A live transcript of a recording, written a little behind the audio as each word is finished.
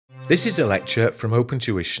This is a lecture from Open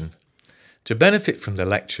Tuition. To benefit from the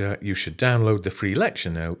lecture, you should download the free lecture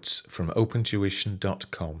notes from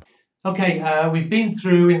opentuition.com. Okay, we've been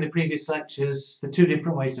through in the previous lectures the two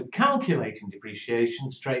different ways of calculating depreciation: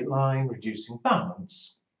 straight line, reducing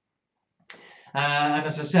balance. And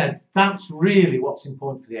as I said, that's really what's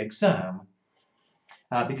important for the exam,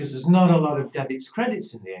 because there's not a lot of debits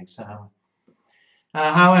credits in the exam.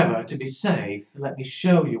 However, to be safe, let me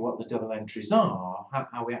show you what the double entries are,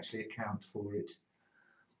 how we actually account for it.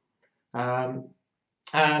 And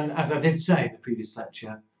as I did say in the previous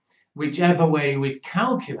lecture, whichever way we've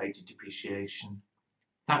calculated depreciation,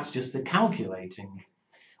 that's just the calculating.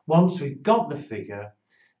 Once we've got the figure,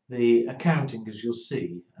 the accounting, as you'll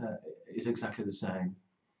see, is exactly the same.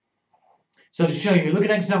 So to show you, look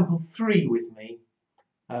at example 3 with me.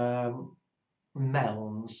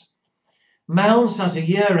 Melns. Melns has a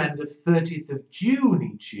year end of 30th of June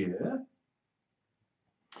each year.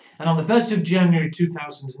 And on the 1st of January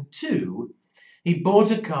 2002, he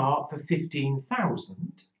bought a car for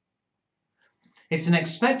 $15,000. It's an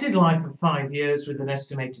expected life of 5 years with an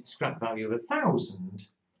estimated scrap value of $1,000.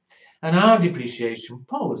 And our depreciation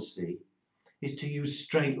policy is to use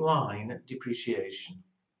straight line depreciation.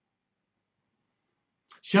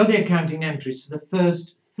 Show the accounting entries for the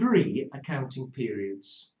first 3 accounting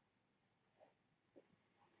periods.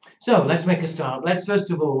 So let's make a start. Let's first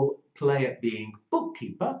of all play at being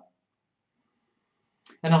bookkeeper.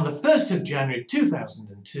 And on the 1st of January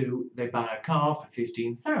 2002, they buy a car for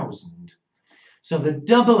 $15,000. So the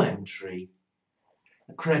double entry,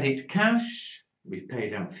 credit cash, we've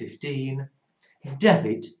paid out 15,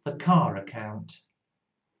 debit the car account.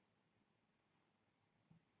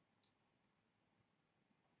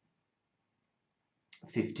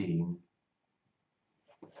 $15.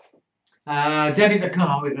 Debit the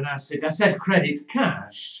car with an asset. I said credit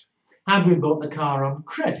cash. Had we bought the car on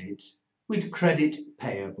credit, we'd credit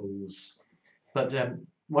payables. But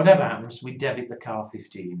whatever happens, we debit the car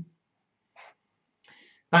 15.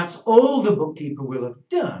 That's all the bookkeeper will have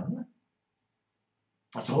done.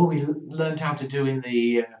 That's all we learned how to do in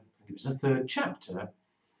the, it was the 3rd chapter.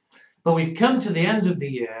 But we've come to the end of the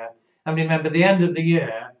year, and remember the end of the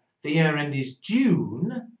year end is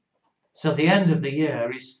June. So the end of the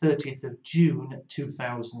year is 30th of June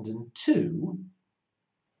 2002.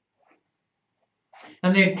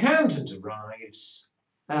 And the accountant arrives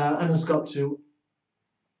and has got to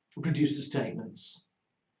produce the statements.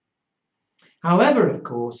 However, of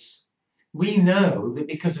course, we know that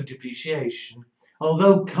because of depreciation,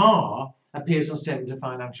 although car appears on statement of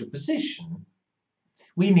financial position,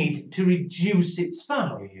 we need to reduce its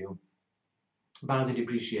value by the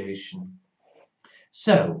depreciation.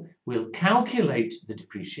 So we'll calculate the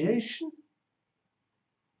depreciation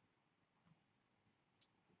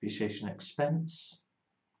expense.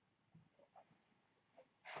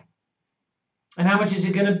 And how much is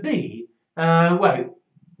it going to be? Well,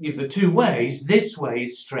 you've the two ways. This way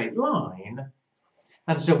is straight line.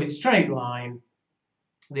 And so with straight line,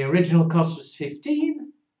 the original cost was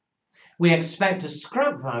 15. We expect a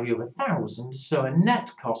scrap value of 1,000, so a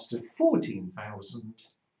net cost of 14,000.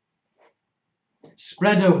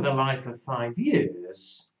 Spread over the life of 5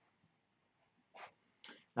 years,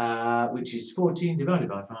 which is 14 divided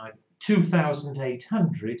by 5,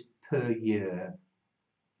 2,800 per year.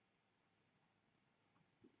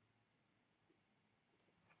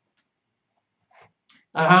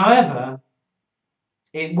 However,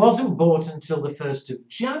 it wasn't bought until the 1st of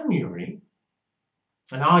January,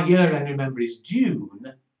 and our year end, remember, is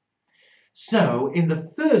June. So in the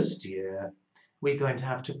first year, we're going to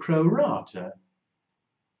have to prorata.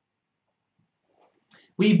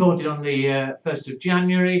 We bought it on the 1st of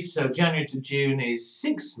January, so January to June is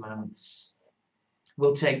 6 months.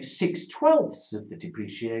 We'll take 6/12 of the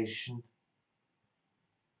depreciation,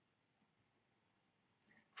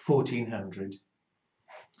 1,400.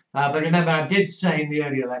 But remember, I did say in the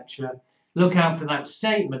earlier lecture, look out for that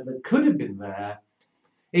statement that could have been there.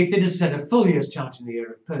 If they'd have said a full year's charge in the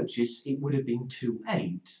year of purchase, it would have been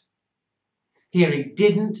 2,800. Here it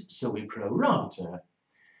didn't, so we prorata.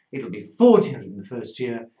 It'll be 1,400 in the first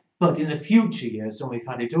year, but in the future years, when we've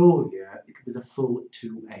had it all year, it'll be the full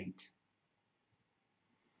 2,800.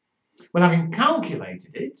 Well, having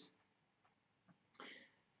calculated it,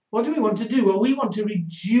 what do we want to do? Well, we want to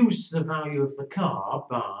reduce the value of the car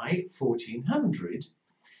by 1,400.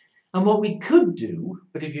 And what we could do,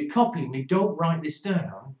 but if you're copying me, don't write this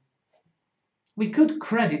down, we could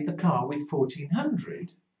credit the car with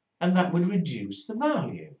 1,400, and that would reduce the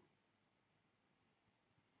value.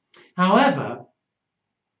 However,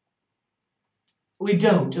 we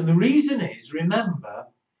don't, and the reason is, remember,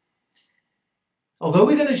 Although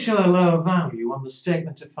we're going to show a lower value on the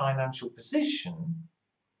statement of financial position,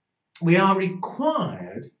 we are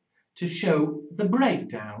required to show the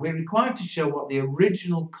breakdown. We're required to show what the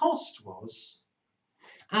original cost was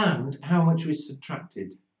and how much we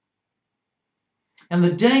subtracted. And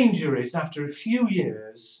the danger is, after a few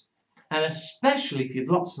years, and especially if you've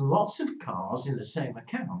lots and lots of cars in the same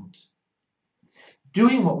account,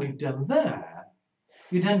 doing what we've done there,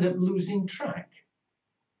 you'd end up losing track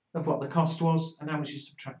of what the cost was and how much you're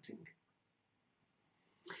subtracting.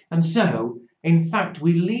 And so, in fact,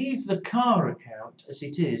 we leave the car account as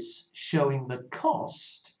it is, showing the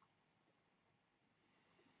cost.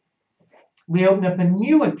 We open up a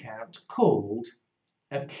new account called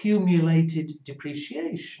accumulated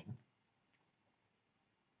depreciation.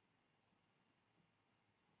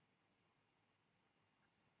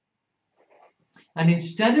 And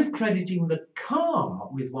instead of crediting the car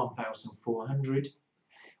with 1,400,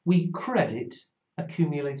 we credit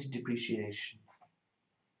accumulated depreciation.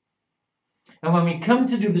 And when we come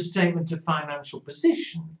to do the statement of financial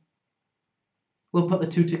position, we'll put the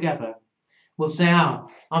two together. We'll say,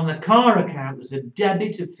 on the car account there's a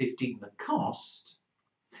debit of 15, the cost.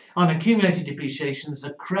 On accumulated depreciation there's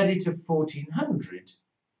a credit of 1,400,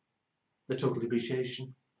 the total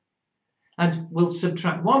depreciation. And we'll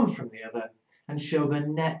subtract one from the other and show the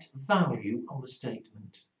net value on the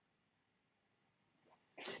statement.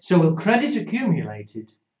 So we'll credit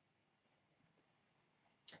accumulated.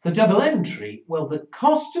 The double entry, well, the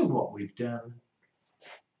cost of what we've done,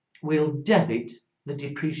 we'll debit the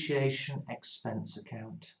depreciation expense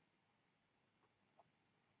account.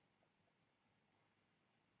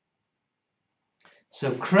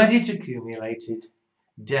 So credit accumulated,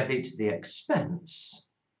 debit the expense.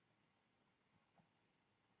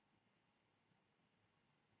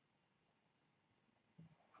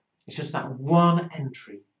 It's just that one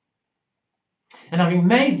entry. And having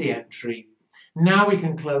made the entry, now we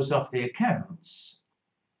can close off the accounts.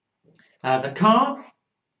 The car,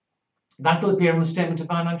 that'll appear on the statement of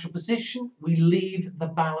financial position. We leave the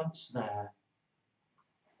balance there.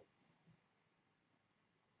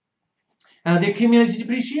 The accumulated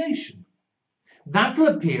depreciation, that'll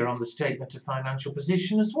appear on the statement of financial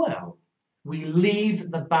position as well. We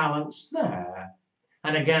leave the balance there.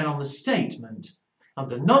 And again on the statement,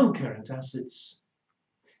 under non-current assets,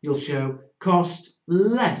 you'll show cost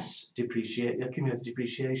less accumulated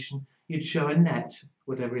depreciation. You'd show a net,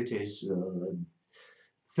 whatever it is,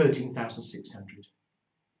 13,600.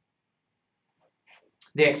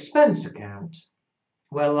 The expense account,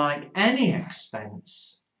 well, like any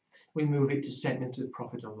expense, we move it to statement of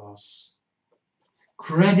profit or loss.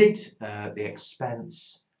 Credit the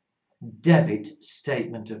expense, debit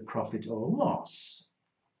statement of profit or loss.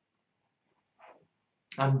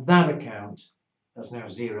 And that account has now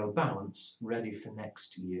zero balance, ready for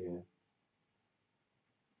next year.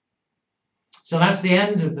 So that's the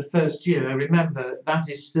end of the first year. Remember, that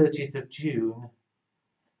is 30th of June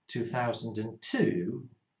 2002.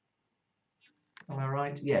 Am I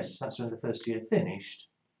right? Yes, that's when the first year finished.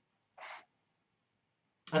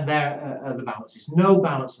 And there are the balances. No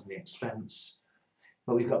balance on the expense,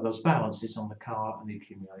 but we've got those balances on the car and the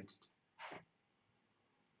accumulated.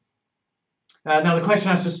 Now the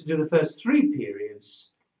question asks us to do the first three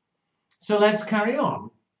periods. So let's carry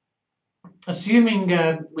on. Assuming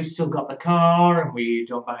we've still got the car and we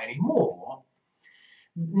don't buy any more,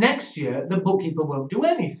 next year the bookkeeper won't do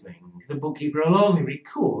anything. The bookkeeper will only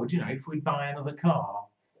record, if we buy another car.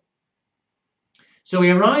 So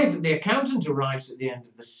the accountant arrives at the end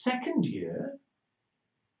of the second year,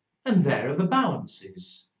 and there are the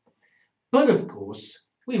balances. But of course,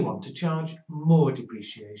 we want to charge more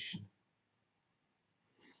depreciation.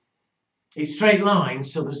 It's straight line,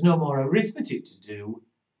 so there's no more arithmetic to do.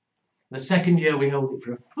 The second year we hold it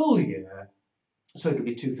for a full year, so it'll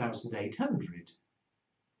be 2,800.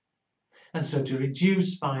 And so to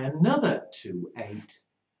reduce by another 2,800,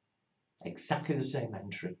 exactly the same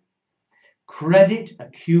entry. Credit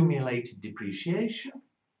accumulated depreciation.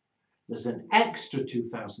 There's an extra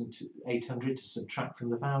 2,800 to subtract from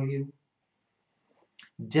the value.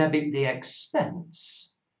 Debit the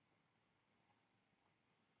expense.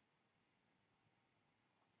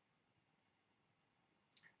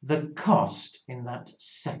 The cost in that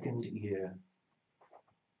second year.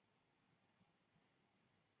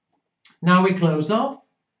 Now we close off.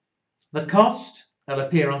 The cost will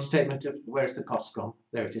appear on statement of, where's the cost gone?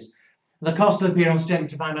 There it is. The cost will appear on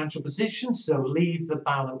statement of financial position, so leave the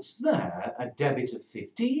balance there, a debit of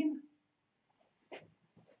 15.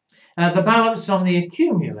 The balance on the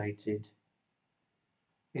accumulated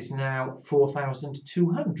is now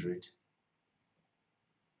 4,200.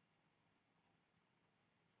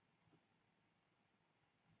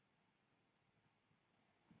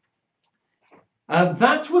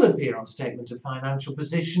 That will appear on statement of financial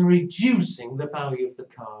position, reducing the value of the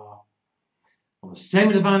car. On the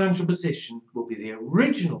statement of financial position will be the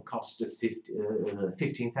original cost of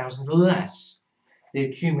 15,000 less the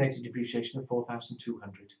accumulated depreciation of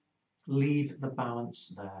 4,200. Leave the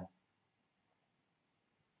balance there.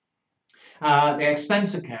 The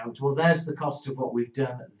expense account, well, there's the cost of what we've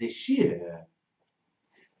done this year.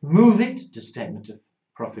 Move it to statement of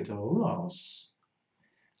profit or loss.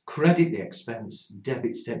 Credit the expense,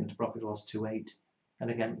 debit statement of profit or loss 28, and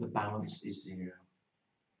again the balance is 0.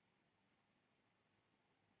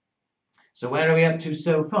 So where are we up to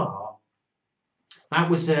so far? That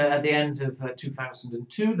was at the end of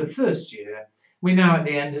 2002, the first year. We're now at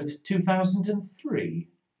the end of 2003,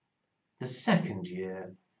 the second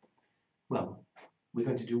year. Well, we're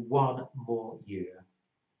going to do one more year.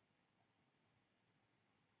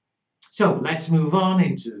 So let's move on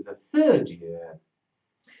into the third year.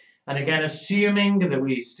 And again, assuming that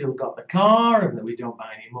we've still got the car and that we don't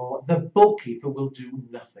buy any more, the bookkeeper will do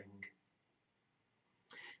nothing.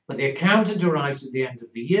 But the accountant arrives at the end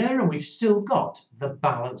of the year and we've still got the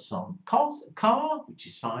balance on car, which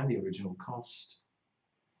is fine, the original cost.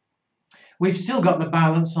 We've still got the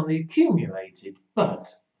balance on the accumulated,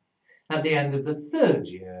 but at the end of the third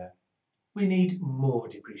year, we need more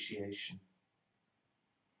depreciation.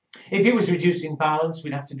 If it was reducing balance,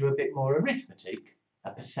 we'd have to do a bit more arithmetic,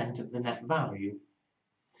 1% of the net value.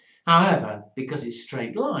 However, because it's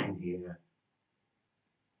straight line here,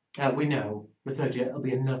 we know the third year will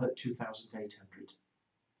be another 2,800.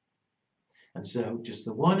 And so just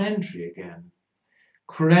the one entry again.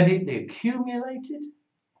 Credit the accumulated.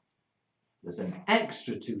 There's an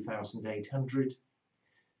extra 2,800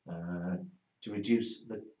 to reduce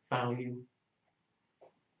the value.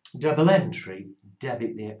 Double entry,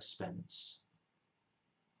 debit the expense.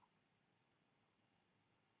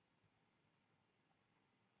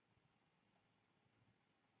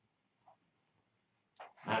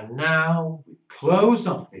 And now we close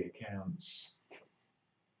off the accounts.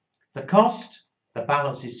 The cost, the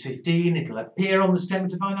balance is 15. It'll appear on the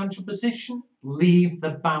statement of financial position. Leave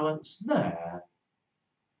the balance there.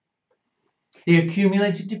 The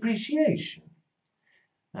accumulated depreciation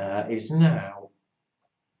is now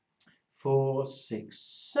 4, 6,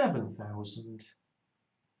 7,000.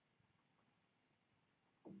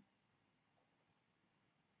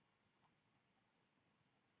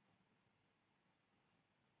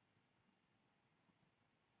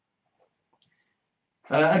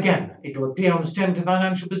 Again, it'll appear on the statement of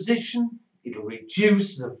financial position. It'll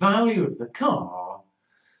reduce the value of the car.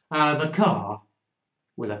 The car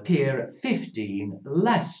will appear at 15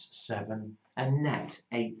 less 7, a net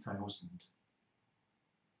 8,000.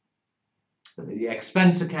 The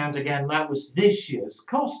expense account, again, that was this year's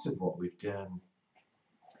cost of what we've done.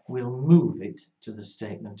 We'll move it to the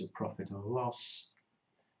statement of profit or loss.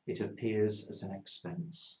 It appears as an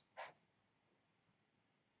expense.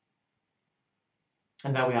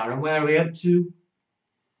 And there we are. And where are we up to?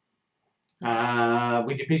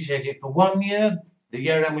 We depreciated for 1 year. The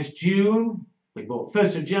year end was June. We bought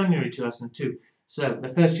 1st of January 2002. So the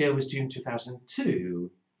first year was June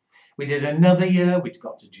 2002. We did another year. We'd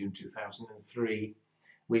got to June 2003.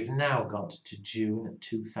 We've now got to June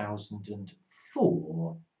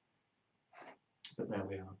 2004. But there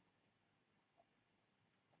we are.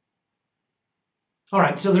 All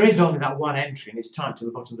right, so there is only that one entry and it's typed to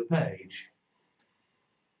the bottom of the page.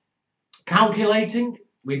 Calculating,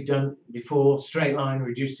 we've done before, straight line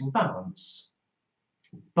reducing balance.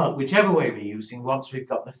 But whichever way we're using, once we've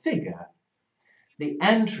got the figure, the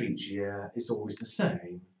entry each year is always the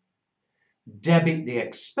same. Debit the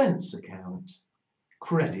expense account,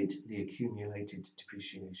 credit the accumulated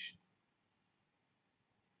depreciation.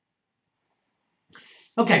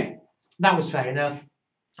 Okay, that was fair enough.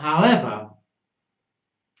 However,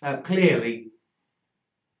 clearly,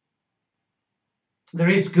 there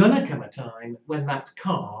is going to come a time when that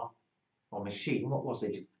car or machine, what was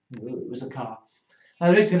it? It was a car.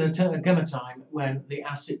 There is going to come a time when the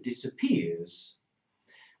asset disappears.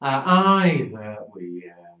 Either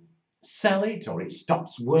we sell it, or it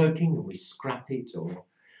stops working and we scrap it, or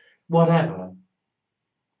whatever.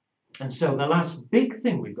 And so the last big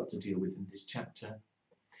thing we've got to deal with in this chapter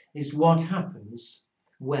is what happens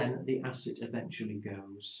when the asset eventually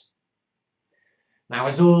goes. Now,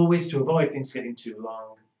 as always, to avoid things getting too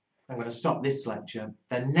long, I'm going to stop this lecture.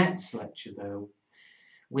 The next lecture, though,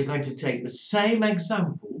 we're going to take the same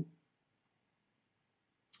example.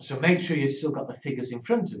 So make sure you've still got the figures in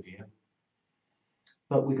front of you.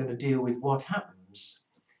 But we're going to deal with what happens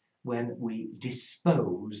when we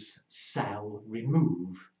dispose, sell,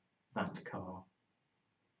 remove that car.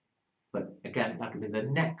 But again, that'll be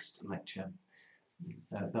the next lecture,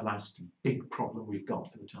 the last big problem we've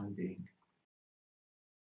got for the time being.